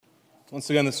Once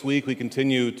again this week we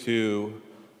continue to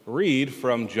read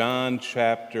from John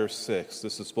chapter 6.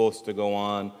 This is supposed to go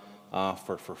on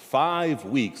for 5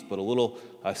 weeks, but a little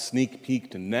sneak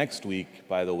peek to next week,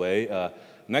 by the way.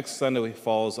 Next Sunday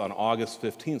falls on August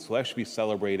 15th, so we'll actually be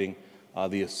celebrating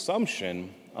the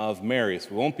Assumption of Mary.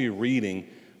 So we won't be reading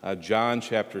John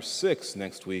chapter 6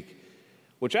 next week,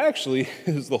 which actually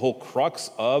is the whole crux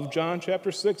of John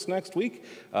chapter 6 next week,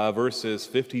 verses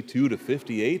 52 to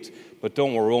 58. But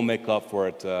don't worry, we'll make up for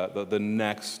it the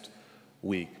next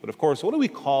week. But of course, what do we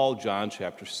call John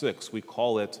chapter 6? We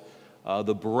call it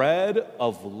the Bread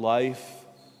of Life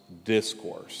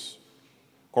Discourse.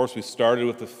 Of course, we started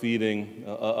with the feeding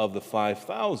of the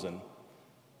 5,000.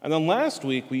 And then last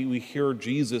week, we hear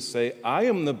Jesus say, "I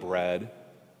am the bread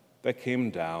that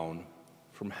came down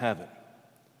from heaven."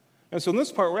 And so in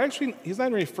this part, he's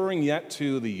not referring yet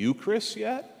to the Eucharist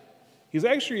yet. He's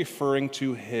actually referring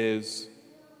to his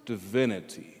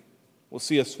divinity. We'll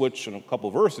see a switch in a couple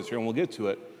verses here, and we'll get to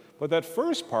it. But that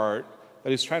first part that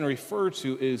he's trying to refer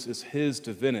to is his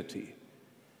divinity.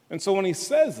 And so when he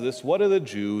says this, what do the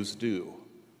Jews do?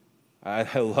 I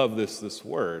love this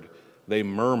word. They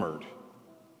murmured.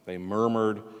 They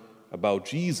murmured about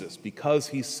Jesus because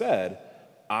he said,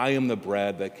 "I am the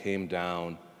bread that came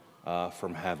down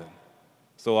from heaven."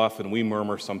 So often we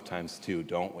murmur sometimes too,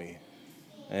 don't we?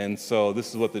 And so this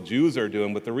is what the Jews are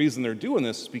doing, but the reason they're doing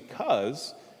this is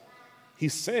because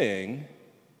he's saying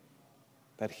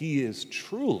that he is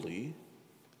truly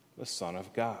the Son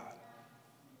of God,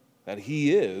 that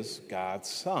he is God's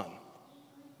Son,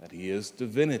 that he is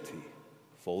divinity,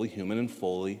 fully human and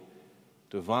fully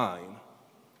divine.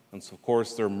 And so, of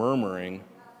course, they're murmuring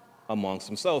amongst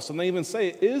themselves. And they even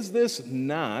say, "Is this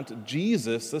not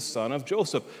Jesus, the son of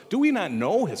Joseph? Do we not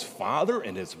know his father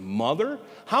and his mother?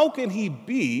 How can he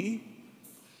be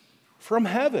from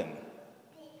heaven?"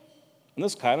 And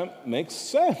this kind of makes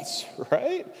sense,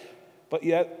 right? But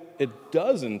yet it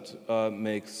doesn't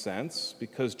make sense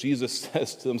because Jesus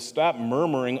says to them, "Stop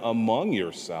murmuring among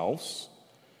yourselves.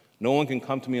 No one can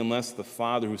come to me unless the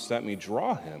Father who sent me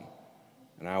draw him,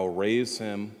 and I will raise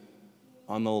him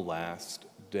on the last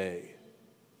day."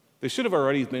 They should have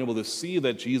already been able to see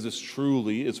that Jesus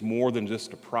truly is more than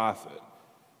just a prophet.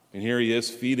 And here he is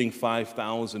feeding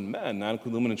 5,000 men, not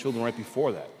including women and children right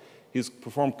before that. He's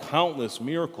performed countless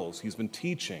miracles. He's been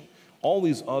teaching all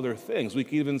these other things. We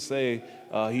could even say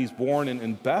he's born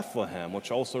in Bethlehem, which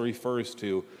also refers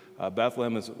to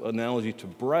Bethlehem as an analogy to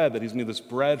bread, that he's made this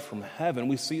bread from heaven.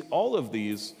 We see all of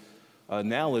these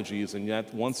analogies, and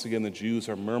yet once again the Jews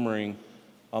are murmuring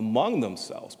among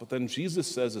themselves. But then Jesus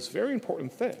says this very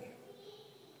important thing.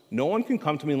 "No one can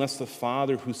come to me unless the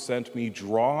Father who sent me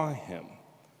draw him."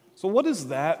 So what does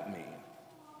that mean?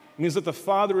 It means that the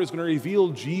Father is going to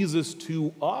reveal Jesus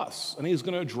to us, and he's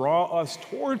going to draw us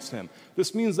towards him.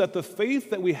 This means that the faith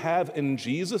that we have in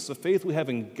Jesus, the faith we have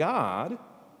in God,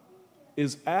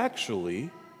 is actually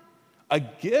a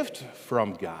gift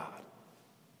from God.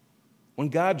 When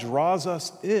God draws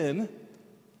us in,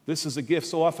 this is a gift.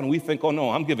 So often we think, "Oh no,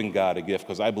 I'm giving God a gift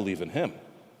because I believe in him."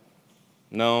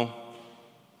 No,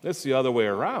 it's the other way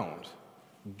around.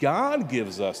 God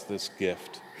gives us this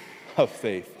gift of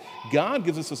faith. God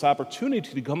gives us this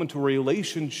opportunity to come into a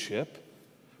relationship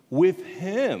with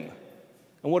him.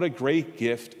 And what a great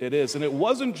gift it is. And it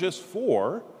wasn't just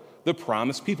for the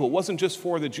promised people. It wasn't just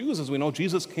for the Jews. As we know,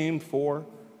 Jesus came for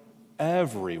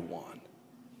everyone.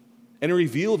 And he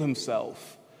revealed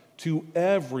himself to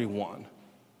everyone.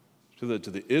 To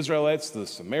the Israelites, to the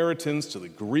Samaritans, to the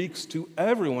Greeks, to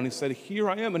everyone. He said,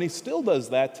 "Here I am." And he still does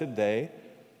that today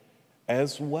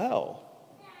as well.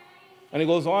 And he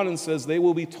goes on and says, they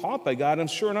will be taught by God. And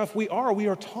sure enough, we are. We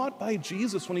are taught by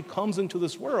Jesus when he comes into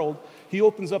this world. He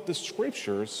opens up the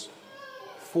scriptures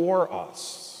for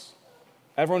us.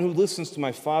 "Everyone who listens to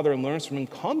my Father and learns from him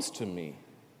comes to me."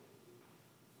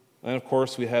 And of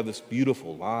course, we have this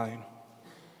beautiful line.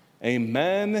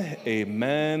 "Amen,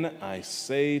 amen, I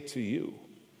say to you,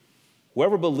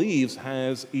 whoever believes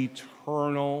has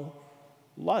eternal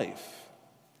life."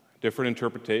 Different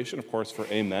interpretation, of course, for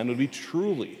amen would be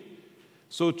truly.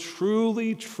 So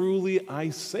truly, truly, I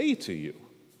say to you,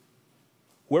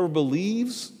 whoever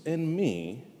believes in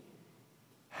me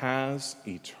has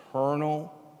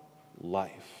eternal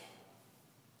life.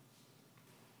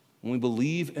 When we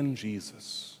believe in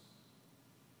Jesus,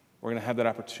 we're going to have that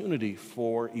opportunity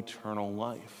for eternal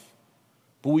life.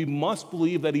 But we must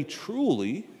believe that he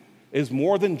truly is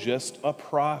more than just a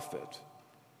prophet,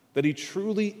 that he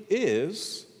truly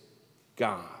is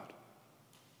God.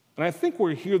 And I think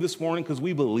we're here this morning because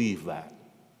we believe that.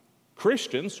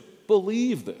 Christians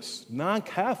believe this.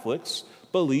 Non-Catholics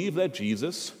believe that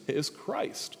Jesus is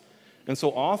Christ. And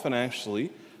so often,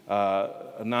 actually,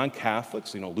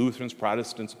 non-Catholics, Lutherans,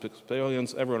 Protestants,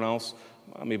 Episcopalians, everyone else,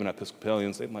 maybe not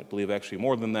Episcopalians, they might believe actually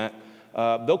more than that,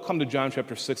 they'll come to John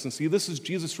chapter 6 and see this is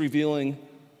Jesus revealing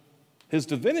his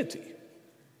divinity.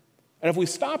 And if we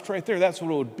stopped right there, that's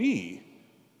what it would be.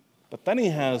 But then he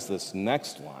has this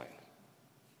next line.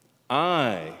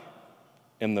 I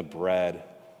am the bread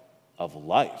of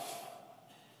life.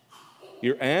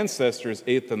 Your ancestors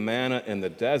ate the manna in the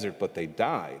desert, but they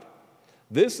died.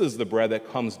 This is the bread that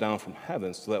comes down from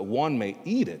heaven so that one may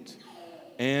eat it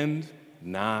and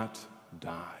not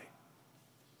die.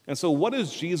 And so what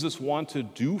does Jesus want to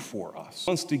do for us? He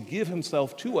wants to give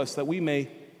himself to us that we may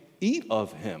eat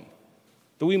of him,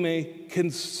 that we may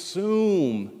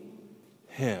consume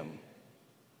him.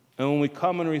 And when we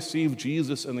come and receive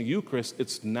Jesus in the Eucharist,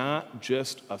 it's not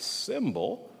just a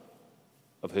symbol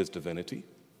of his divinity.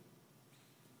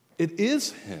 It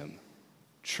is him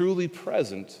truly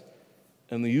present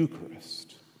in the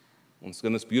Eucharist. Once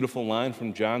again, this beautiful line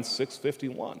from John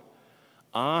 6:51.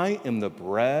 I am the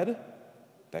bread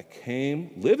that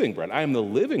came, living bread. I am the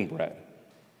living bread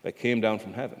that came down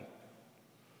from heaven.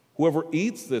 Whoever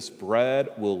eats this bread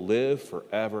will live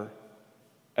forever.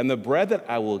 And the bread that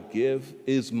I will give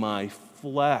is my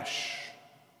flesh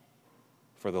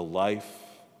for the life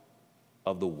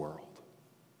of the world.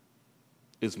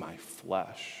 Is my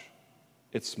flesh.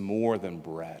 It's more than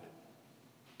bread.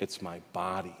 It's my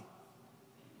body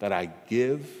that I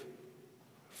give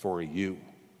for you.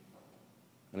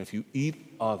 And if you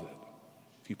eat of it,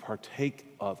 if you partake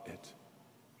of it,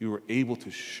 you are able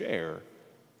to share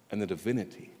in the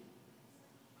divinity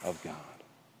of God.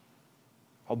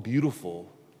 How beautiful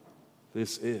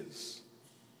this is,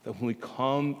 that when we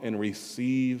come and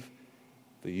receive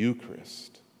the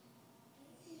Eucharist,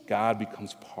 God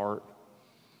becomes part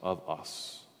of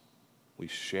us. We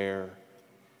share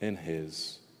in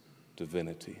his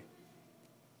divinity.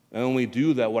 And when we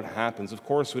do that, what happens? Of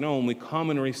course, we know when we come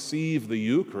and receive the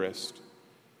Eucharist,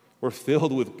 we're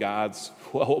filled with God's,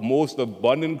 most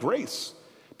abundant grace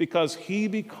because he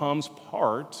becomes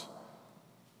part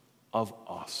of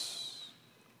us.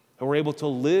 And we're able to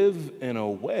live in a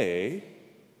way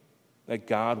that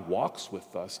God walks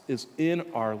with us, is in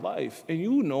our life. And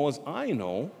you know, as I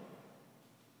know,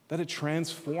 that it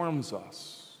transforms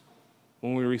us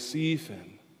when we receive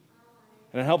him.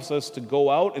 And it helps us to go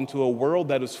out into a world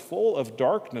that is full of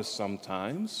darkness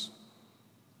sometimes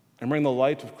and bring the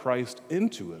light of Christ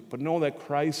into it, but know that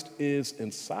Christ is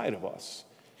inside of us.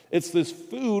 It's this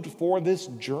food for this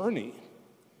journey.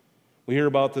 We hear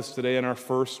about this today in our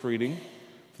first reading,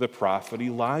 the prophet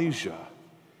Elijah.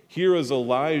 Here is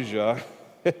Elijah.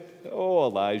 Oh,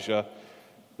 Elijah,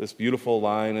 this beautiful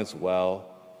line as well.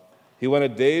 He went a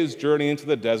day's journey into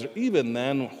the desert. Even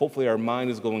then, hopefully our mind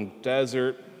is going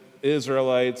desert,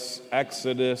 Israelites,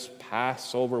 Exodus,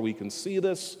 Passover. We can see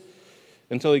this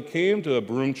until he came to a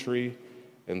broom tree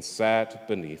and sat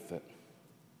beneath it.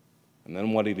 And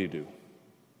then what did he do?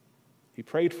 He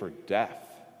prayed for death,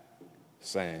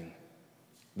 saying,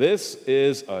 "This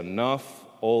is enough,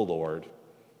 O Lord.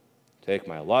 Take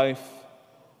my life,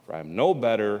 for I am no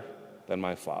better than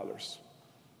my fathers."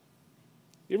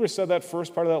 You ever said that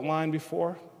first part of that line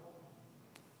before?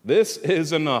 This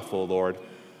is enough, O Lord.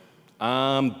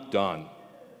 I'm done.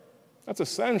 That's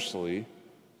essentially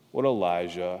what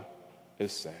Elijah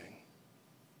is saying.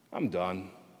 I'm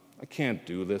done. I can't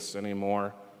do this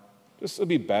anymore. This would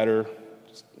be better.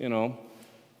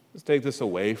 Just take this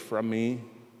away from me.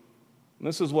 And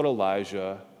this is what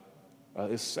Elijah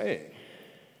is saying.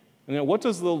 And what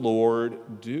does the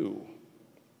Lord do?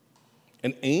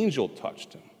 An angel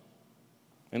touched him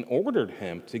and ordered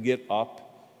him to get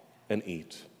up and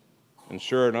eat. And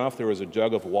sure enough, there was a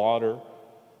jug of water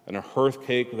and a hearth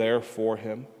cake there for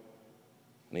him.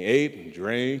 And he ate and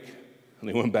drank, and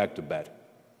he went back to bed.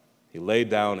 He laid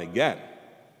down again.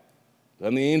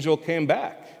 Then the angel came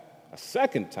back a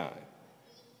second time,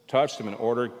 touched him and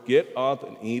ordered, "Get up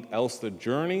and eat, else the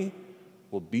journey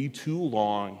will be too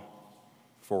long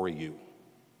for you."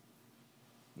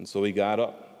 And so he got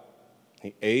up.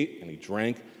 He ate and he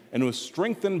drank and was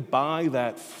strengthened by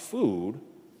that food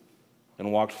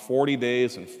and walked 40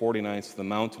 days and 40 nights to the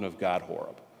mountain of God,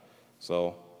 Horeb.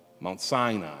 So Mount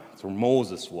Sinai, that's where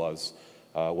Moses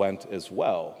went as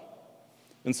well.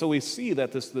 And so we see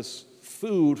that this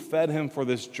food fed him for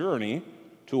this journey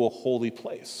to a holy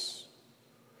place.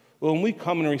 Well, when we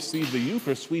come and receive the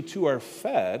Eucharist, we too are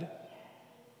fed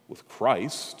with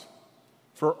Christ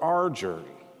for our journey,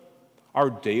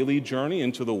 our daily journey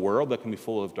into the world that can be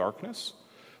full of darkness,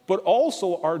 but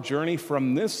also our journey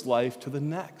from this life to the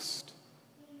next,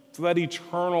 to that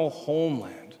eternal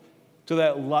homeland, to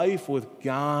that life with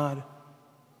God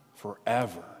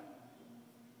forever.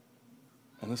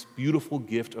 And this beautiful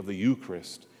gift of the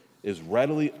Eucharist is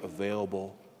readily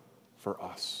available for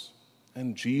us.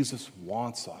 And Jesus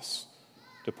wants us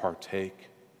to partake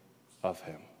of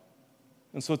him.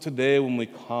 And so today when we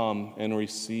come and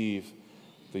receive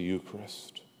the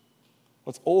Eucharist,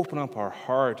 let's open up our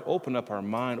heart, open up our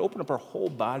mind, open up our whole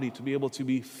body to be able to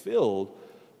be filled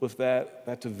with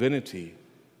that divinity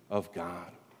of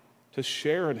God, to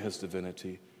share in his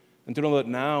divinity, and to know that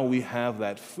now we have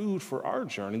that food for our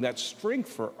journey, that strength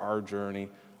for our journey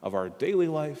of our daily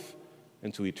life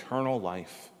into eternal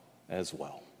life as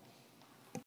well.